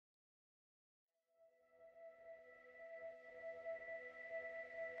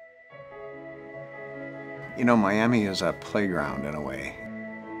You know, Miami is a playground in a way.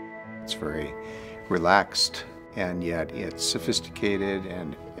 It's very relaxed, and yet it's sophisticated,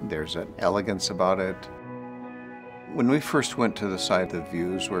 and there's an elegance about it. When we first went to the site, the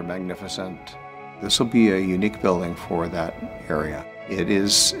views were magnificent. This will be a unique building for that area. It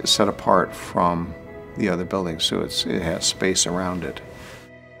is set apart from the other buildings, so it has space around it.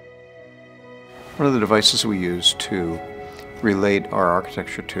 One of the devices we used to relate our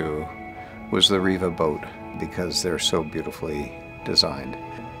architecture to was the Riva boat, because they're so beautifully designed.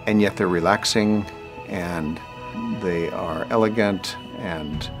 And yet they're relaxing, and they are elegant,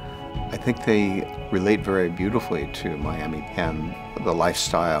 and I think they relate very beautifully to Miami and the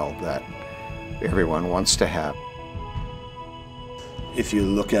lifestyle that everyone wants to have. If you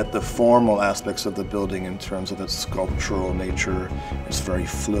look at the formal aspects of the building in terms of its sculptural nature, it's very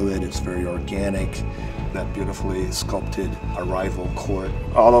fluid, it's very organic. That beautifully sculpted arrival court,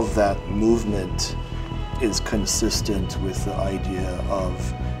 all of that movement is consistent with the idea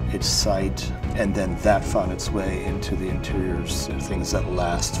of its site, and then that found its way into the interiors. There are things that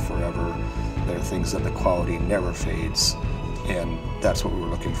last forever, there are things that the quality never fades, and that's what we were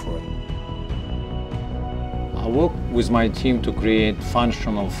looking for. I work with my team to create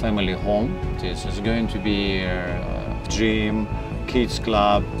functional family home. This is going to be a gym, kids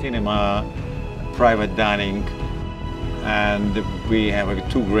club, cinema, private dining, and we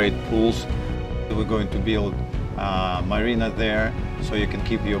have two great pools. We're going to build a marina there so you can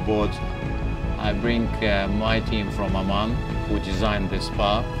keep your boat. I bring my team from Amman who designed the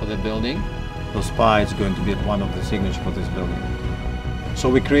spa for the building. The spa is going to be one of the signatures for this building. So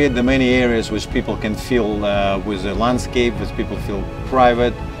we create the many areas which people can feel with the landscape, which people feel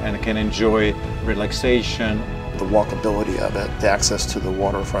private and can enjoy relaxation. The walkability of it, the access to the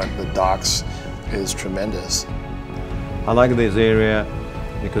waterfront, the docks is tremendous. I like this area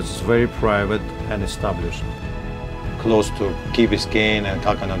because it's very private and established, close to Key Biscayne and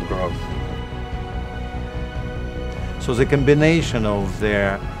Coconut Grove. So the combination of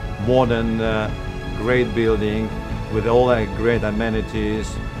their modern, great building with all great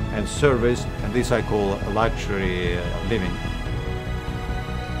amenities and service, and this I call luxury living.